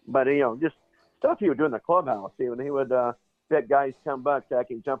that. But, just stuff he would do in the clubhouse. When he would bet guys $10 I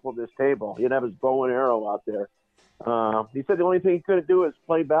can jump over this table. He'd have his bow and arrow out there. He said the only thing he couldn't do is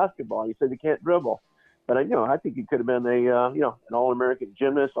play basketball. He said he can't dribble. But, I think he could have been an All-American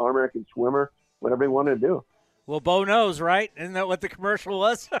gymnast, All-American swimmer, whatever he wanted to do. Well, Bo knows, right? Isn't that what the commercial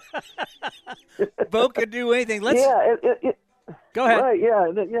was? Bo could do anything. Go ahead. Right, yeah.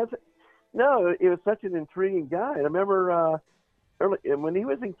 No, it was such an intriguing guy. I remember when he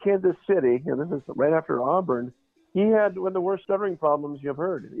was in Kansas City, and this is right after Auburn, he had one of the worst stuttering problems you've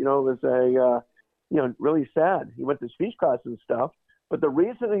heard. It was really sad. He went to speech class and stuff, but the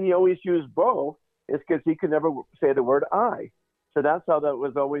reason he always used Bo is because he could never say the word I. So that's how that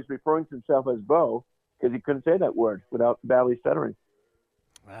was always referring to himself as Bo, because he couldn't say that word without badly stuttering.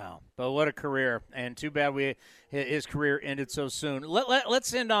 Wow. But what a career. And too bad his career ended so soon.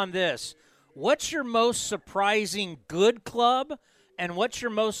 Let's end on this. What's your most surprising good club, and what's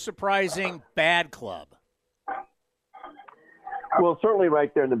your most surprising bad club? Well, certainly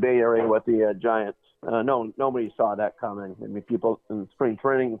right there in the Bay Area with the Giants. Nobody saw that coming. I mean, people in spring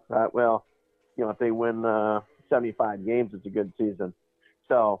training thought, if they win 75 games, it's a good season.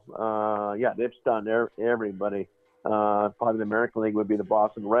 So, they've stunned everybody. Probably the American League would be the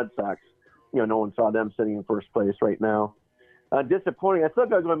Boston Red Sox. No one saw them sitting in first place right now. Disappointing. I still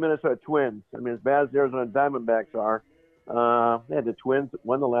got to go to Minnesota Twins. I mean, as bad as the Arizona Diamondbacks are, the Twins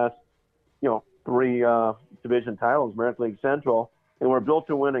won the last, 3 division titles, American League Central, and were built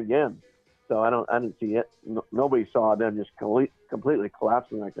to win again. So I didn't see it. Nobody saw them just completely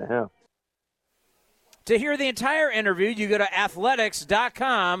collapsing like they have. To hear the entire interview, you go to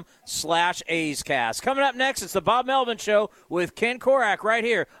athletics.com/A'sCast. Coming up next, it's the Bob Melvin Show with Ken Korak right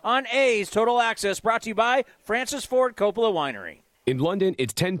here on A's Total Access, brought to you by Francis Ford Coppola Winery. In London,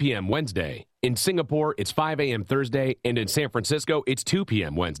 it's 10 p.m. Wednesday. In Singapore, it's 5 a.m. Thursday. And in San Francisco, it's 2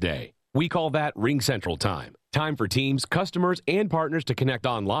 p.m. Wednesday. We call that Ring Central Time. Time for teams, customers, and partners to connect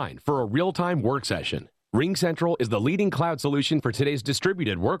online for a real-time work session. Ring Central is the leading cloud solution for today's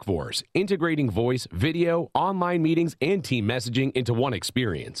distributed workforce, integrating voice, video, online meetings, and team messaging into one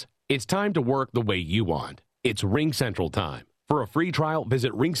experience. It's time to work the way you want. It's Ring Central time. For a free trial,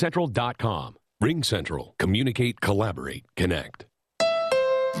 visit ringcentral.com. Ring Central. Communicate, collaborate, connect.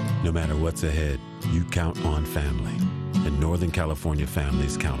 No matter what's ahead, you count on family. and Northern California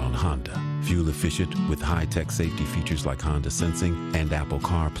families count on Honda. Fuel efficient with high-tech safety features like Honda Sensing and Apple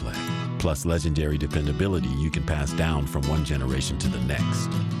CarPlay. Plus legendary dependability you can pass down from one generation to the next.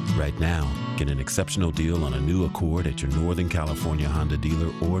 Right now, get an exceptional deal on a new Accord at your Northern California Honda dealer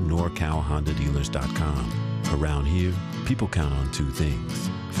or NorCalHondaDealers.com. Around here, people count on two things,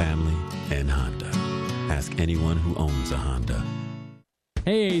 family and Honda. Ask anyone who owns a Honda.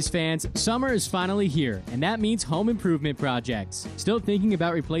 Hey A's fans, summer is finally here, and that means home improvement projects. Still thinking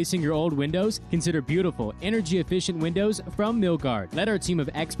about replacing your old windows? Consider beautiful, energy-efficient windows from Milgard. Let our team of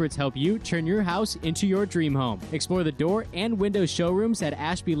experts help you turn your house into your dream home. Explore the door and window showrooms at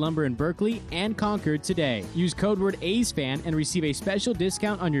Ashby Lumber in Berkeley and Concord today. Use code word A'sFan and receive a special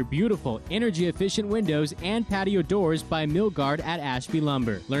discount on your beautiful, energy-efficient windows and patio doors by Milgard at Ashby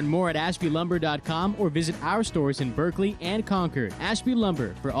Lumber. Learn more at ashbylumber.com or visit our stores in Berkeley and Concord. Ashby Lumber,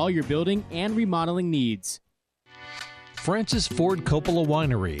 for all your building and remodeling needs. Francis Ford Coppola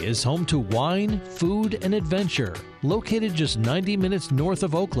Winery is home to wine, food, and adventure. Located just 90 minutes north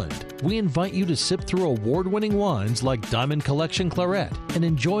of Oakland, we invite you to sip through award-winning wines like Diamond Collection Claret and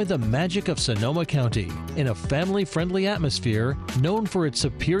enjoy the magic of Sonoma County in a family-friendly atmosphere known for its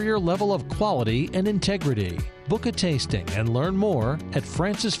superior level of quality and integrity. Book a tasting and learn more at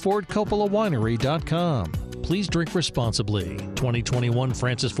francisfordcoppolawinery.com. Please drink responsibly. 2021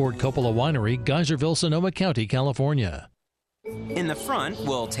 Francis Ford Coppola Winery, Geyserville, Sonoma County, California. In the front,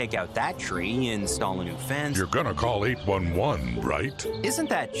 we'll take out that tree, install a new fence. You're gonna call 811, right? Isn't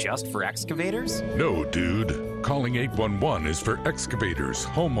that just for excavators? No, dude. Calling 811 is for excavators,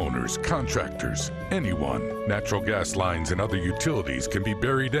 homeowners, contractors, anyone. Natural gas lines and other utilities can be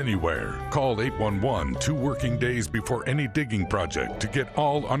buried anywhere. Call 811 2 working days before any digging project to get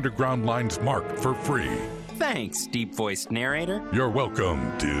all underground lines marked for free. Thanks, deep-voiced narrator. You're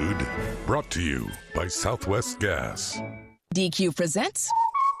welcome, dude. Brought to you by Southwest Gas. DQ presents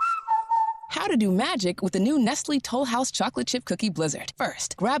How to Do Magic with the new Nestle Toll House Chocolate Chip Cookie Blizzard.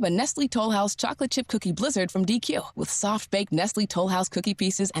 First, grab a Nestle Toll House Chocolate Chip Cookie Blizzard from DQ with soft-baked Nestle Toll House cookie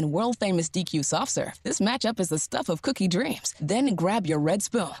pieces and world-famous DQ soft serve. This matchup is the stuff of cookie dreams. Then grab your red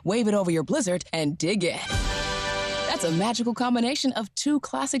spoon, wave it over your Blizzard, and dig in. That's a magical combination of two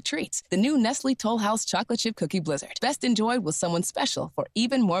classic treats. The new Nestle Toll House Chocolate Chip Cookie Blizzard. Best enjoyed with someone special for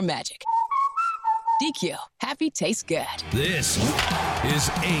even more magic. DQ. Happy tastes good. This is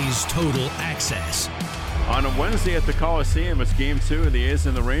A's Total Access. On a Wednesday at the Coliseum, it's Game 2 of the A's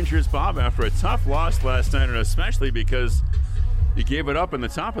and the Rangers. Bob, after a tough loss last night, and especially because you gave it up in the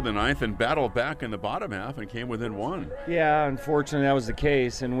top of the ninth and battled back in the bottom half and came within one. Yeah, unfortunately that was the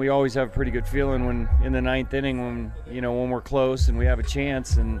case, and we always have a pretty good feeling when in the ninth inning when we're close and we have a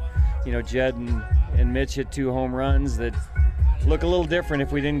chance, and Jed and Mitch hit 2 home runs that look a little different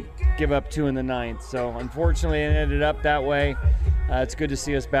if we didn't give up 2 in the ninth. So unfortunately it ended up that way. It's good to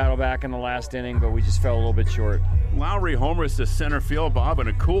see us battle back in the last inning, but we just fell a little bit short. Lowry homers to center field, Bob, and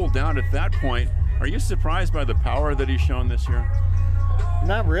a cool down at that point. Are you surprised by the power that he's shown this year?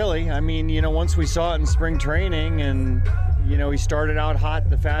 Not really. I mean, once we saw it in spring training and, he started out hot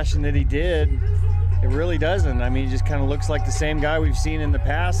the fashion that he did, it really doesn't. I mean, he just kind of looks like the same guy we've seen in the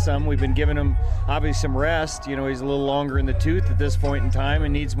past. We've been giving him, obviously, some rest. He's a little longer in the tooth at this point in time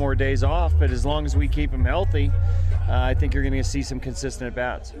and needs more days off. But as long as we keep him healthy, I think you're going to see some consistent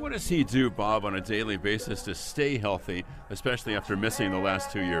at-bats. What does he do, Bob, on a daily basis to stay healthy, especially after missing the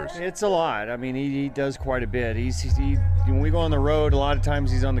last 2 years? It's a lot. I mean, he does quite a bit. When we go on the road, a lot of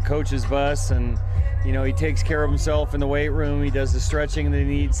times he's on the coach's bus, and he takes care of himself in the weight room. He does the stretching that he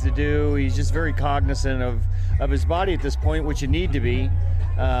needs to do. He's just very cognizant of his body at this point, which you need to be.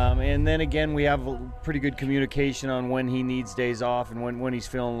 And then again, we have pretty good communication on when he needs days off and when he's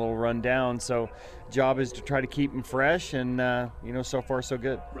feeling a little run down. So job is to try to keep him fresh, and so far so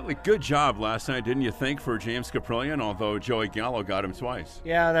good. Really good job last night, didn't you think, for James Caprillion, although Joey Gallo got him twice?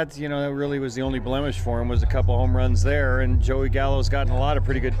 Yeah, that's that really was the only blemish for him, was a couple home runs there, and Joey Gallo's gotten a lot of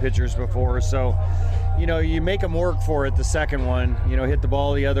pretty good pitchers before, so you make him work for it. The second one, hit the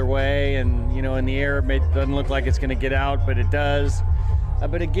ball the other way, and in the air it doesn't look like it's going to get out, but it does.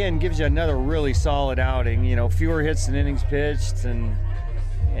 But again, gives you another really solid outing. Fewer hits than innings pitched, and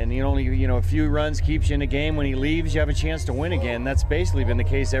only a few runs keeps you in a game. When he leaves, you have a chance to win again. That's basically been the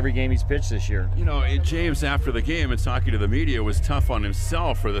case every game he's pitched this year. James, after the game and talking to the media, was tough on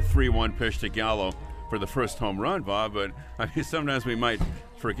himself for the 3-1 pitch to Gallo for the first home run, Bob. But sometimes we might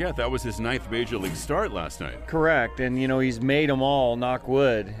forget that was his 9th major league start last night. Correct, and he's made them all, knock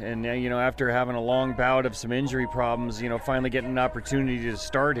wood, and after having a long bout of some injury problems, finally getting an opportunity to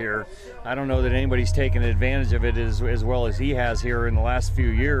start here, I don't know that anybody's taken advantage of it as well as he has here in the last few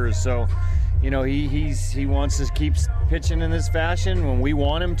years. So he wants to keep pitching in this fashion when we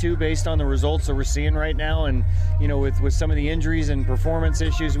want him to, based on the results that we're seeing right now. And, with some of the injuries and performance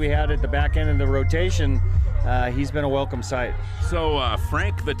issues we had at the back end of the rotation, he's been a welcome sight. So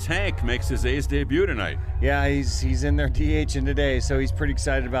Frank the Tank makes his A's debut tonight. Yeah, he's in there DHing today, so he's pretty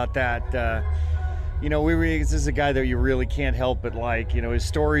excited about that. This is a guy that you really can't help but like. His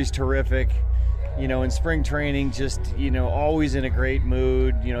story's terrific. In spring training, just, always in a great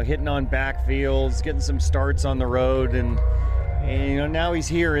mood, hitting on backfields, getting some starts on the road. And now he's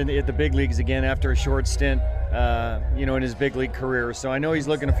here at the big leagues again after a short stint, in his big league career. So I know he's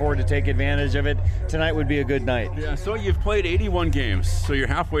looking forward to take advantage of it. Tonight would be a good night. Yeah, so you've played 81 games, so you're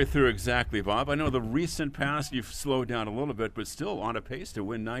halfway through exactly, Bob. I know the recent past you've slowed down a little bit, but still on a pace to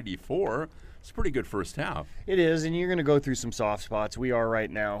win 94. It's a pretty good first half. It is, and you're going to go through some soft spots. We are right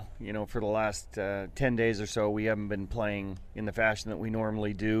now. For the last 10 days or so, we haven't been playing in the fashion that we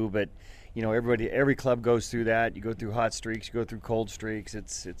normally do. But, every club goes through that. You go through hot streaks, you go through cold streaks.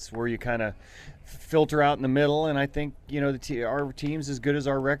 It's where you kind of filter out in the middle. And I think, our team's as good as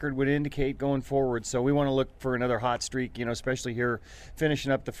our record would indicate going forward. So we want to look for another hot streak, especially here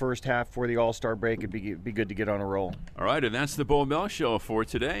finishing up the first half for the All-Star break. It'd be good to get on a roll. All right, and that's the Bo Mel Show for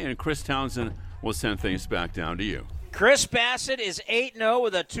today. And Chris Townsend will send things back down to you. Chris Bassett is 8-0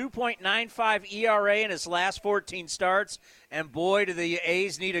 with a 2.95 ERA in his last 14 starts. And boy, do the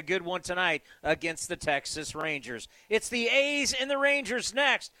A's need a good one tonight against the Texas Rangers. It's the A's and the Rangers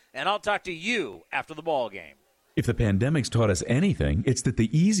next, and I'll talk to you after the ball game. If the pandemic's taught us anything, it's that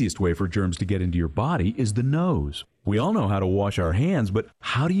the easiest way for germs to get into your body is the nose. We all know how to wash our hands, but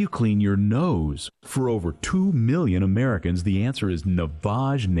how do you clean your nose? For over 2 million Americans, the answer is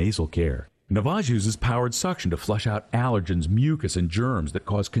Navage Nasal Care. Navage uses powered suction to flush out allergens, mucus, and germs that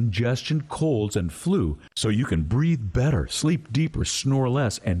cause congestion, colds, and flu, so you can breathe better, sleep deeper, snore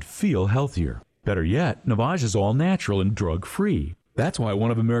less, and feel healthier. Better yet, Navage is all natural and drug-free. That's why one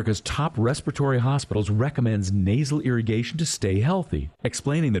of America's top respiratory hospitals recommends nasal irrigation to stay healthy,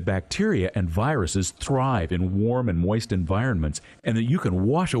 explaining that bacteria and viruses thrive in warm and moist environments, and that you can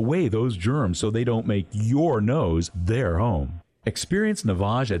wash away those germs so they don't make your nose their home. Experience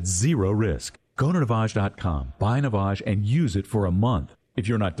Navage at zero risk. Go to Navage.com, buy Navage, and use it for a month. If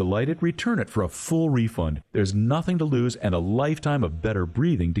you're not delighted, return it for a full refund. There's nothing to lose and a lifetime of better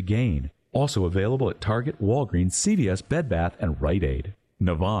breathing to gain. Also available at Target, Walgreens, CVS, Bed Bath, and Rite Aid.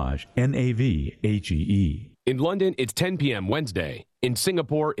 Navage, N-A-V-A-G-E. In London, it's 10 p.m. Wednesday. In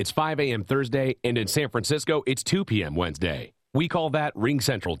Singapore, it's 5 a.m. Thursday. And in San Francisco, it's 2 p.m. Wednesday. We call that Ring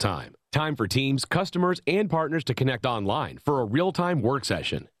Central Time. Time for teams, customers, and partners to connect online for a real-time work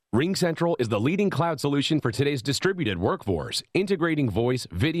session. Ring Central is the leading cloud solution for today's distributed workforce, integrating voice,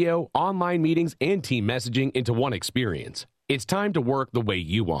 video, online meetings, and team messaging into one experience. It's time to work the way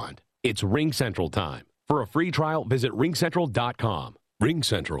you want. It's Ring Central Time. For a free trial, visit ringcentral.com. Ring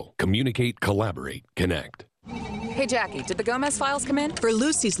Central. Communicate, collaborate, connect. Hey, Jackie, did the Gomez files come in? For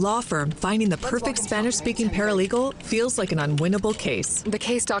Lucy's law firm, finding the perfect Spanish-speaking paralegal feels like an unwinnable case. The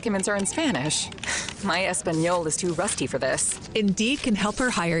case documents are in Spanish. My Espanol is too rusty for this. Indeed can help her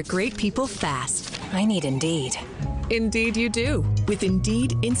hire great people fast. I need Indeed. Indeed you do. With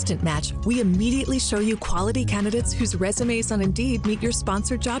Indeed Instant Match, we immediately show you quality candidates whose resumes on Indeed meet your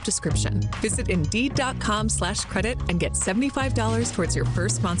sponsored job description. Visit Indeed.com/credit and get $75 towards your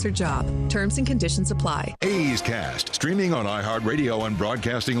first sponsored job. Terms and conditions apply. A's Cast, streaming on iHeartRadio and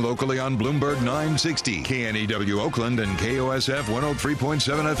broadcasting locally on Bloomberg 960, KNEW Oakland, and KOSF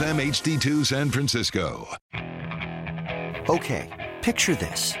 103.7 FM HD2 San Francisco. Okay, picture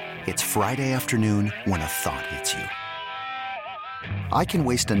this. It's Friday afternoon when a thought hits you. I can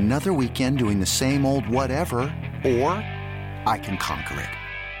waste another weekend doing the same old whatever, or I can conquer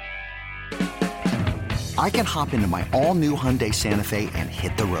it. I can hop into my all-new Hyundai Santa Fe and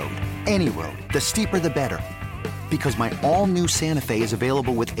hit the road. Any road. The steeper, the better. Because my all-new Santa Fe is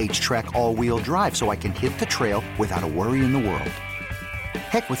available with H-Track all-wheel drive, so I can hit the trail without a worry in the world.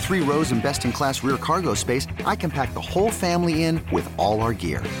 Heck, with 3 rows and best-in-class rear cargo space, I can pack the whole family in with all our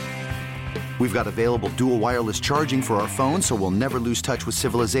gear. We've got available dual wireless charging for our phones, so we'll never lose touch with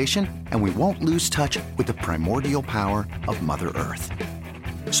civilization, and we won't lose touch with the primordial power of Mother Earth.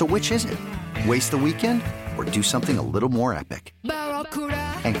 So which is it? Waste the weekend or do something a little more epic?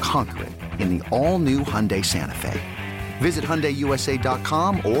 And conquer it in the all-new Hyundai Santa Fe. Visit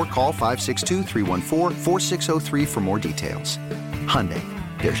HyundaiUSA.com or call 562-314-4603 for more details. Hyundai,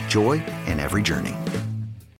 there's joy in every journey.